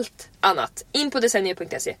 men allt annat. In på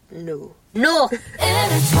desenio.se. No.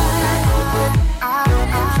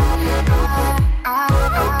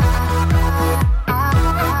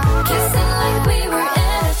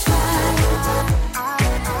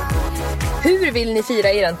 Hur Hur vill ni fira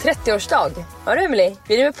er 30-årsdag? Ja du Emily,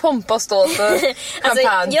 blir det med pompa och ståt och champagne?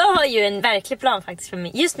 Alltså, jag har ju en verklig plan faktiskt för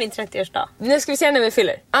mig. Just min 30-årsdag. Nu ska vi se när vi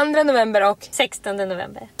fyller. 2 november och 16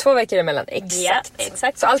 november. 2 veckor emellan. Exakt. Ja,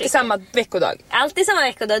 exakt. Så alltid samma veckodag. Alltid samma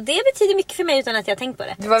veckodag. Det betyder mycket för mig utan att jag tänkt på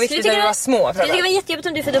det. Det var viktigt när vi var små. Jag tycker det var jättejobbigt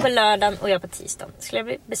om du födde på lördagen och jag på tisdagen. Skulle jag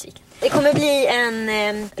bli besviken. Det kommer bli en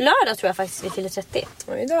lördag tror jag faktiskt vi fyller 30.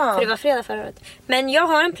 Oj då. För det var fredag förra året. Men jag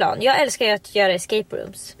har en plan. Jag älskar ju att göra escape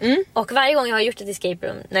rooms. Och varje gång jag har gjort ett escape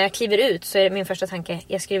room, när jag kliver ut så är det min första tanke,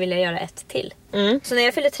 jag skulle vilja göra ett till. Så när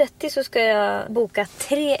jag fyller 30 så ska jag boka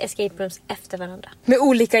 3 escape rooms efter varandra. Med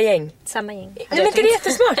olika gäng? Samma gäng. Nej, men det är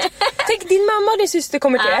jättesmart. Tänk, din mamma och din syster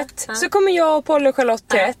kommer till ett. Så kommer jag och Polly och Charlotte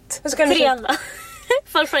till ett. Och så kan 3 andra.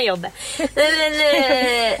 Folk från jobbet.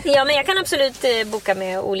 Men jag kan absolut boka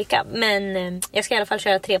med olika. Men jag ska i alla fall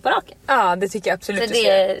köra 3 på raken. Ja, det tycker jag absolut. Så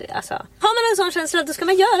det, alltså, har man en sån känsla, då ska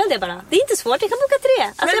man göra det bara. Det är inte svårt, jag kan boka 3.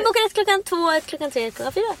 Alltså jag bokar 1 klockan 2, 1 klockan 3, 1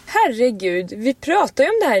 klockan 4. Herregud, vi pratade ju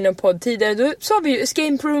om det här i någon podd tidigare. Då sa vi ju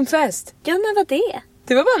Escape Room Fest. Ja, men vad det?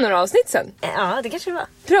 Det var bara några avsnitt sen. Ja, det kanske det var.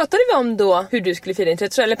 Pratade vi om då hur du skulle fira din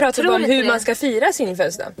 30-årsdag? Eller pratade vi om hur man ska fira sin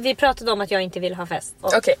födelsedag? Vi pratade om att jag inte vill ha fest.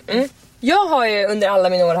 Okej. Jag har ju under alla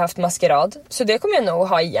mina år haft maskerad. Så det kommer jag nog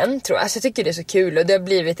ha igen tror jag. Alltså jag tycker det är så kul och det har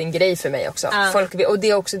blivit en grej för mig också. Folk, och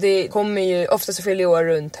det också, det kommer ju ofta så fyller år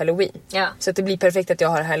runt Halloween. Så att det blir perfekt att jag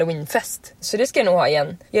har Halloweenfest. Så det ska jag nog ha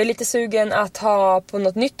igen. Jag är lite sugen att ha på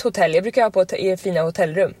något nytt hotell. Jag brukar ha på i fina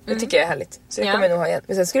hotellrum. Det tycker jag är härligt. Så det kommer jag nog ha igen.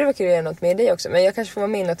 Men sen skulle det vara kul att göra något med dig också. Men jag kanske får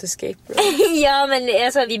vara med i något escape room. Ja men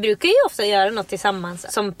alltså, vi brukar ju ofta göra något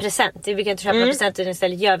tillsammans. Som present. Vi brukar inte köpa present utan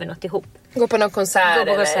istället gör vi något ihop. Gå på någon konsert,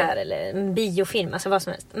 eller en biofilm, alltså vad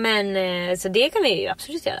som helst. Men så det kan vi ju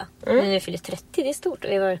absolut göra. Men när vi fyller 30, det är stort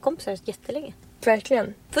och vi har varit kompisar jättelänge.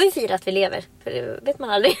 Verkligen. Får vi fira att vi lever, för det vet man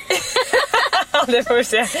aldrig. Det får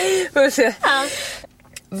vi se. Ja.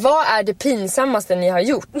 Vad är det pinsammaste ni har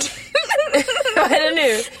gjort? Vad är det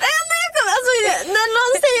nu? Alltså, när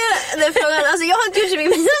någon säger den frågan, alltså jag har inte gjort så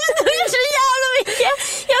mycket, men jag har gjort så jävla mycket.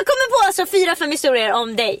 Jag kommer på alltså 4-5 historier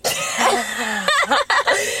om dig.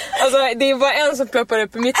 Alltså det är bara en som ploppar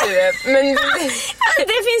upp i mitt huvud. Men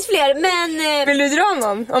det finns fler, men vill du dra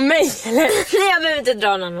någon om mig eller? Nej, jag behöver inte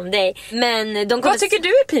dra någon om dig. Men vad tycker du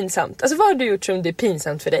är pinsamt? Alltså vad har du gjort som det är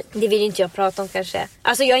pinsamt för dig? Det vill inte jag prata om kanske.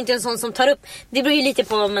 Alltså jag är inte en sån som tar upp. Det beror ju lite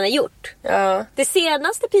på vad man har gjort. Ja. Det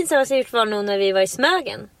senaste pinsammaste jag gjort var nog när vi var i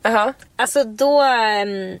Smögen. Alltså då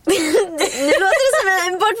nu låter det som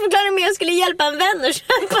en bortförklaring, men jag skulle hjälpa en vän att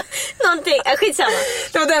köpa någonting. Skitsamma.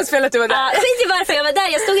 Det var den spelet du var där. Skit i varför jag var där.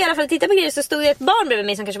 Jag stod i alla fall och tittade på grejer, så stod det ett barn bredvid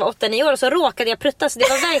mig som kanske var 8-9 år och så råkade jag prutta, så det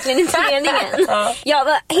var verkligen inte meningen. Jag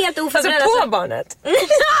var helt oförberedd. Alltså på barnet?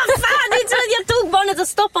 Fan, det är inte så att jag tog barnet och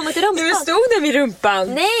stoppade mot rumpan. Men stod den vid rumpan?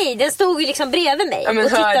 Nej, den stod ju liksom bredvid mig och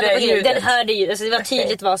tittade på grejer. Den hörde ju, alltså det var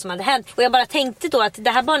tydligt vad som hade hänt. Och jag bara tänkte då att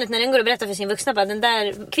det här barnet, när den går och berättar för sin vuxna, bara den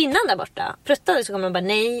där kvinnan där borta pruttade, så kommer man bara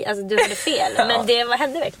nej, alltså du hade fel. Men det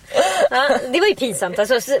hände verkligen. Det var ju pinsamt.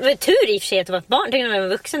 Alltså, det var tur i och för sig att det var ett barn. Tänk när man var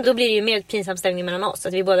vuxen, då blir det ju mer pinsam ställning mellan oss,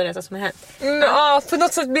 att vi båda vet vad som har hänt. Ja, på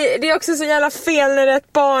något sätt blir det är också så jävla fel när det är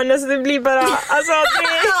ett barn. Alltså det blir bara alltså,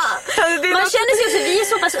 man känner sig också, vi är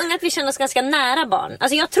så pass unga att vi känner oss ganska nära barn.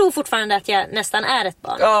 Alltså jag tror fortfarande att jag nästan är ett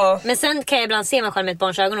barn. Men sen kan jag ibland se mig själv med ett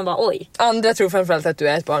barns ögon och bara oj. Andra tror framförallt att du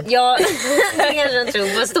är ett barn. Ja, det kanske jag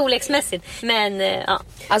tror på storleksmässigt. Men ja.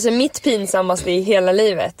 Alltså mitt pinsammaste i hela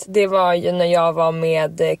livet, det var ju när jag var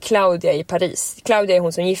med Claudia i Paris. Claudia är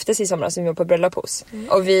hon som gifte sig i somras, som vi var på bröllop hos.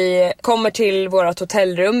 Och vi kommer till vårt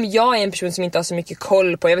hotellrum. Jag är en person som inte har så mycket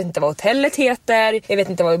koll på, jag vet inte vad hotellet heter, jag vet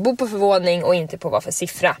inte vad vi bor på för våning och inte på vad för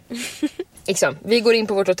siffra. Liksom, vi går in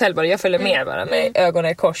på vårt hotell bara, jag följer med bara med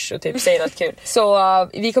ögonen i kors och typ säger något kul. Så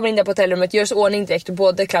vi kommer in där på hotellrummet, gör oss ordning direkt, och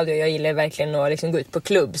både Claudia och jag gillar verkligen att liksom gå ut på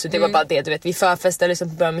klubb. Så det var bara det, du vet, vi förfestade liksom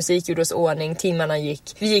på bra musik, gjorde oss ordning, timmarna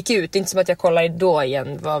gick. Vi gick ut, inte som att jag kollar då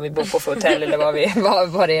igen vad vi bor på för hotell eller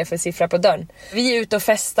vad det är för siffra på dörren. Vi är ute och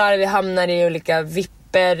festar, vi hamnar i olika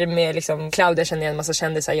med liksom, Claudia känner en massa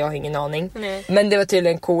kändisar, jag har ingen aning. Men det var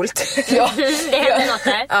tydligen coolt. Det hände något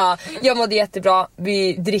där. Ja, jag mådde jättebra.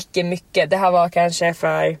 Vi dricker mycket. Det här var kanske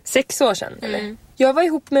för 6 år sedan eller? Jag var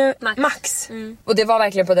ihop med Max. Och det var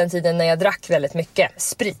verkligen på den tiden när jag drack väldigt mycket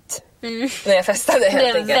sprit. När jag festade helt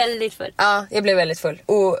enkelt. Du blev väldigt full. Ja, jag blev väldigt full.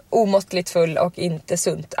 Och omåttligt full och inte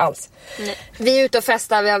sunt alls. Vi är ute och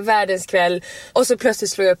festar, vi har världens kväll. Och så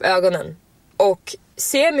plötsligt slår jag upp ögonen och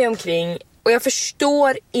ser mig omkring. Och jag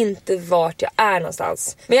förstår inte vart jag är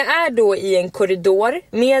någonstans. Men jag är då i en korridor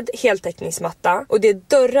med heltäckningsmatta. Och det är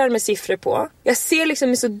dörrar med siffror på. Jag ser liksom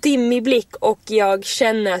en så dimmig blick och jag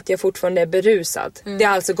känner att jag fortfarande är berusad. Det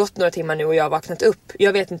har alltså gått några timmar nu och jag har vaknat upp.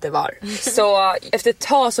 Jag vet inte var. Så efter ett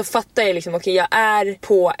tag så fattar jag liksom, okej, jag är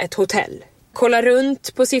på ett hotell. Kolla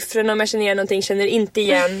runt på siffrorna om jag känner igen någonting, känner inte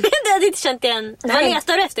igen. Du hade inte känt igen. Nej. Vad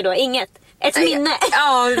letar du efter då? Inget? Ett minne?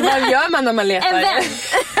 Ja, vad gör man när man letar? En vän?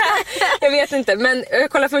 Jag vet inte, men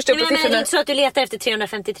jag kollar först upp på siffrorna. Men är det inte så att du letar efter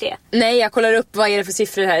 353? Nej, jag kollar upp vad är det för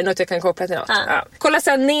siffror här, något jag kan koppla till något. Ja. Kolla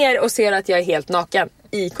sen ner och ser att jag är helt naken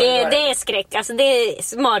i korridoren. Det är skräck, alltså det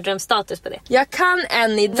är mardrömsstatus på det. Jag kan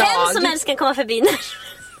än idag... Vem som helst kan komma förbi när...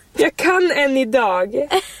 Jag kan än idag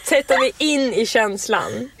sätta mig in i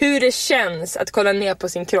känslan. Hur det känns att kolla ner på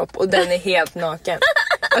sin kropp och den är helt naken.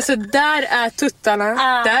 Alltså där är tuttarna,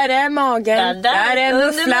 där är magen, där är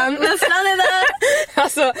mufflan. Mufflan är där.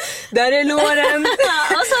 Alltså, där är låren.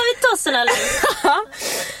 Och så har vi tosserna.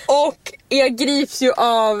 Och jag grips ju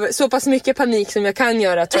av så pass mycket panik som jag kan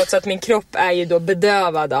göra, trots att min kropp är ju då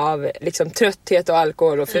bedövad av liksom trötthet och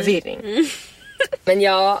alkohol och förvirring. Men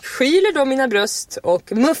jag skyler då mina bröst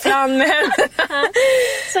och mufflan med händerna.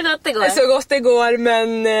 Så gott det går. Så gott det går,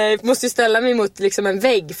 men måste ju ställa mig mot liksom en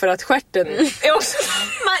vägg för att stjärten är också...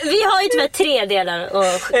 Vi har ju tyvärr 3 delar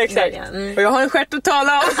och exakt. Och jag har en stjärt att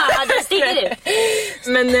tala om. Ja, det sticker ut.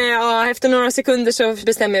 Men efter några sekunder så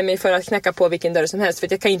bestämmer jag mig för att knacka på vilken dörr som helst, för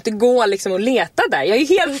att jag kan ju inte gå liksom och leta där. Jag är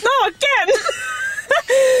ju helt naken.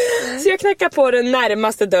 Så jag knackar på den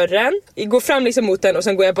närmaste dörren, går fram liksom mot den och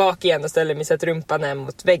sen går jag bak igen och ställer mig så att rumpan är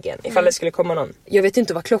mot väggen ifall det skulle komma någon. Jag vet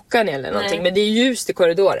inte vad klockan är eller någonting, men det är ljust i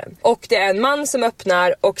korridoren. Och det är en man som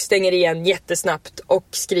öppnar och stänger igen jättesnabbt och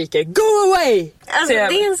skriker "Go away!" Alltså det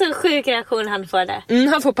är en sån sjuk reaktion han får där.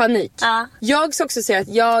 Han får panik. Ja. Jag ska också säga att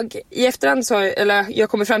jag i efterhand så, eller jag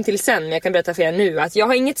kommer fram till sen, men jag kan berätta för er nu att jag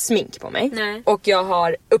har inget smink på mig. Nej. Och jag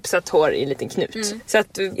har uppsatt hår i en liten knut. Så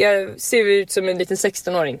att jag ser ut som en liten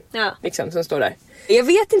 16-åring liksom, som står där. Jag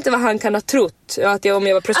vet inte vad han kan ha trott. Att om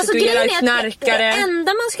jag var prostituerad, knarkare. Det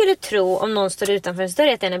enda man skulle tro om någon står utanför en dörr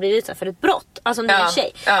är att den har blivit utsatt för ett brott. Alltså om det är en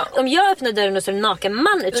tjej. Ja. Om jag öppnar dörren och så är en naken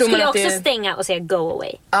man ut, då skulle jag också stänga och säga go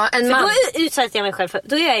away. Ja, för då utsätter jag mig själv för,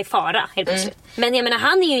 då är jag i fara helt plötsligt. Men jag menar,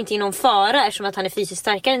 han är ju inte i någon fara eftersom att han är fysiskt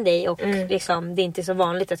starkare än dig. Och liksom, det är inte så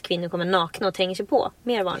vanligt att kvinnor kommer nakna och tränger sig på.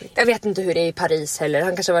 Mer vanligt. Jag vet inte hur det är i Paris heller.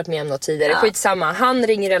 Han kanske har varit med om något tidigare. Skitsamma. Han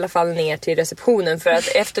ringer i alla fall ner till receptionen, för att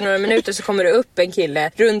efter några minuter så kommer det upp en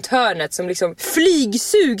kille runt hörnet som liksom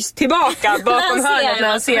flygsugs tillbaka bakom hörnet när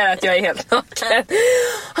han ser att jag är helt naken.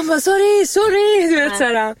 Han bara sorry du vet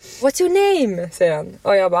såhär, what's your name, säger han.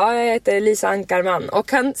 Och jag bara, jag heter Lisa Ankarman.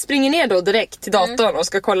 Och han springer ner då direkt till datorn och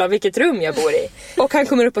ska kolla vilket rum jag bor i. Och han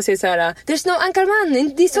kommer upp och säger såhär, there's no Ankarman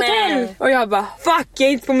in this hotel. Och jag bara, fuck, jag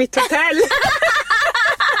är inte på mitt hotell.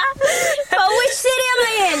 Which city am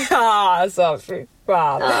I in? Ja, alltså fy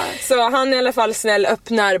fan. Så han i alla fall snäll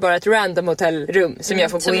öppnar bara ett random hotellrum som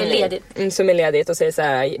jag får gå in i. Som är ledigt och säger så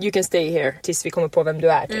här: you can stay here tills vi kommer på vem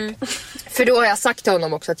du är typ. För då har jag sagt till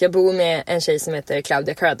honom också att jag bor med en tjej som heter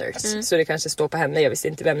Claudia Crothers. Så det kanske står på henne, jag visste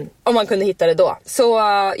inte vem, om man kunde hitta det då. Så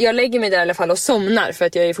jag lägger mig där i alla fall och somnar, för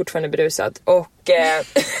att jag är fortfarande berusad. Och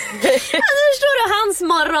alltså, förstår du hans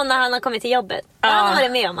morgon när han har kommit till jobbet? Han har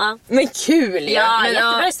varit med om. Men kul, ja. Men,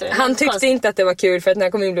 jättebra historia. Han tyckte inte att det var kul, för att när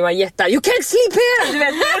han kom in blev han jätte, you can't sleep here! Du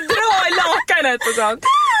vet, jag drar i lakanet och sånt.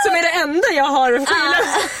 Som är det enda jag har att skylla.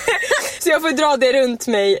 Så jag får dra det runt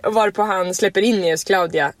mig, och varpå han släpper in mig hos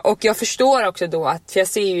Claudia. Och jag förstår också då att, för jag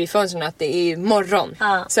ser ju i fönstren att det är morgon.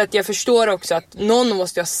 Så att jag förstår också att någon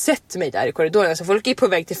måste ha sett mig där i korridoren. Alltså folk är på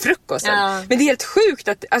väg till frukosten. Men det är helt sjukt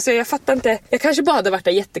att, alltså jag fattar inte. Jag kanske bara hade varit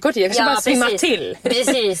där jättekort. Jag kanske bara svimmat till.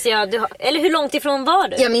 Precis, ja. Eller hur långt ifrån var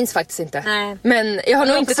du? Jag minns faktiskt inte. Nej. Men jag har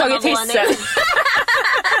nog inte tagit hissen.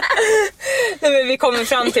 Nej, men vi kommer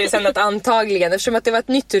fram till sen att antagligen, eftersom att det var ett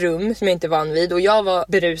nytt rum som jag inte var van vid och jag var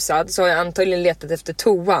berusad, så har jag antagligen letat efter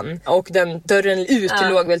toan. Och den dörren ut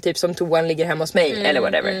låg väl typ som toan ligger hemma hos mig eller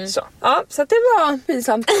whatever. Så. Ja, så att det var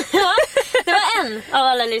pinsamt. Ja, det var en av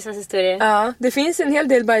alla Lisas historier. Ja, det finns en hel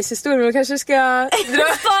del bajshistorier, men kanske ska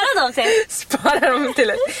spara dem till. Spara dem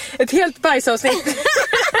till ett helt bajsavsnitt.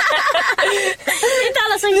 Inte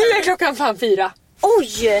alla som nu är klockan fan 4.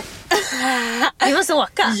 Oj! Vi måste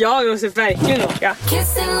åka. Ja, vi måste verkligen åka.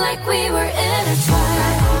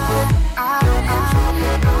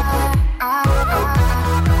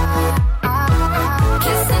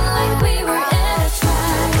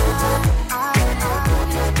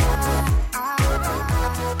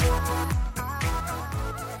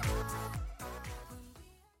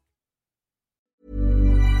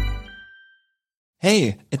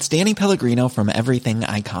 Hey, it's Danny Pellegrino from Everything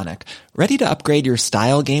Iconic. Ready to upgrade your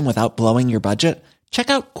style game without blowing your budget?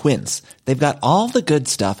 Check out Quince. They've got all the good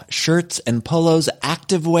stuff, shirts and polos,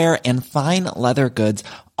 activewear, and fine leather goods,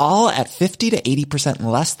 all at 50 to 80%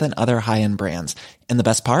 less than other high-end brands. And the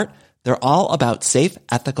best part? They're all about safe,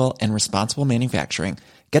 ethical, and responsible manufacturing.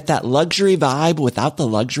 Get that luxury vibe without the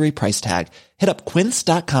luxury price tag. Hit up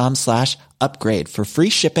quince.com/upgrade for free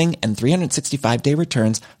shipping and 365-day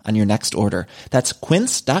returns on your next order. That's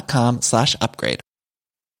quince.com/upgrade.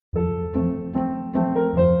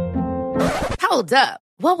 Hold up.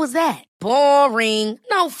 What was that? Boring.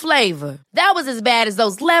 No flavor. That was as bad as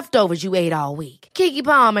those leftovers you ate all week. Keke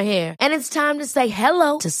Palmer here, and it's time to say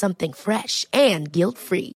hello to something fresh and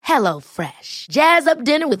guilt-free. HelloFresh. Jazz up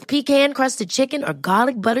dinner with pecan-crusted chicken or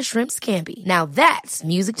garlic butter shrimp scampi. Now that's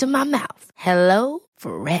music to my mouth.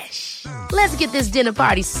 HelloFresh. Let's get this dinner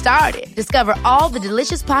party started. Discover all the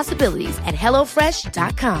delicious possibilities at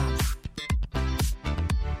HelloFresh.com.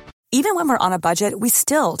 Even when we're on a budget, we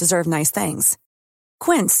still deserve nice things.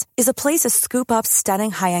 Quince is a place to scoop up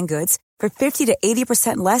stunning high-end goods for 50 to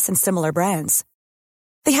 80% less than similar brands.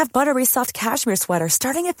 They have buttery soft cashmere sweaters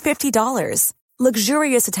starting at $50,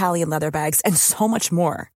 luxurious Italian leather bags, and so much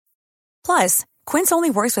more. Plus, Quince only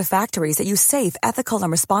works with factories that use safe, ethical,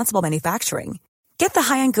 and responsible manufacturing. Get the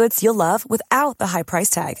high-end goods you'll love without the high price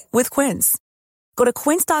tag with Quince. Go to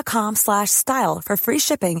quince.com/style for free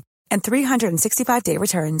shipping and 365-day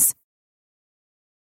returns.